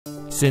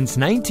Since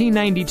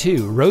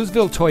 1992,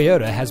 Roseville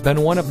Toyota has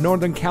been one of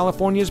Northern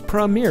California's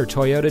premier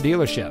Toyota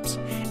dealerships.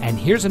 And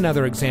here's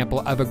another example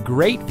of a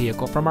great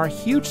vehicle from our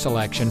huge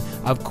selection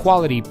of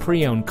quality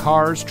pre-owned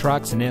cars,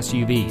 trucks, and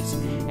SUVs,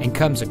 and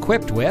comes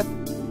equipped with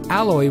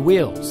alloy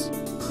wheels,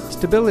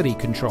 stability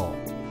control,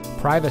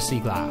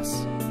 privacy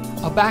glass,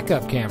 a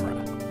backup camera,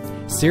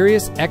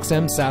 Sirius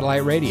XM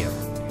satellite radio,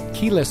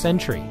 keyless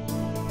entry,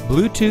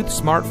 Bluetooth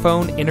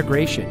smartphone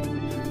integration,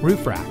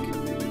 roof rack,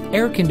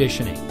 air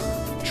conditioning,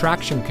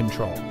 traction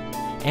control,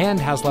 and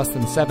has less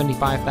than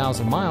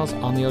 75,000 miles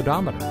on the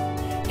odometer.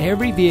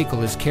 Every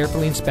vehicle is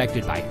carefully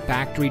inspected by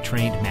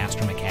factory-trained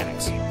master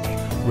mechanics.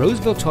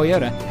 Roseville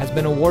Toyota has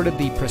been awarded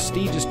the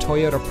prestigious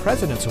Toyota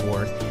President's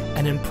Award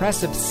an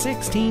impressive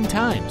 16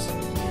 times.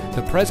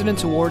 The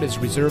President's Award is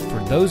reserved for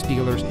those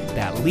dealers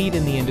that lead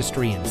in the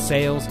industry in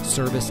sales,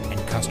 service,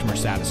 and customer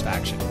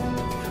satisfaction.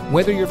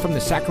 Whether you're from the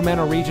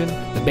Sacramento region,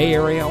 the Bay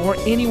Area, or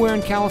anywhere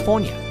in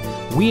California,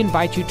 we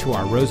invite you to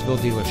our Roseville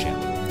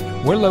dealership.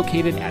 We're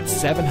located at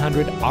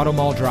 700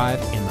 Automall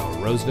Drive in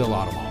the Roseville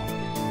Automall.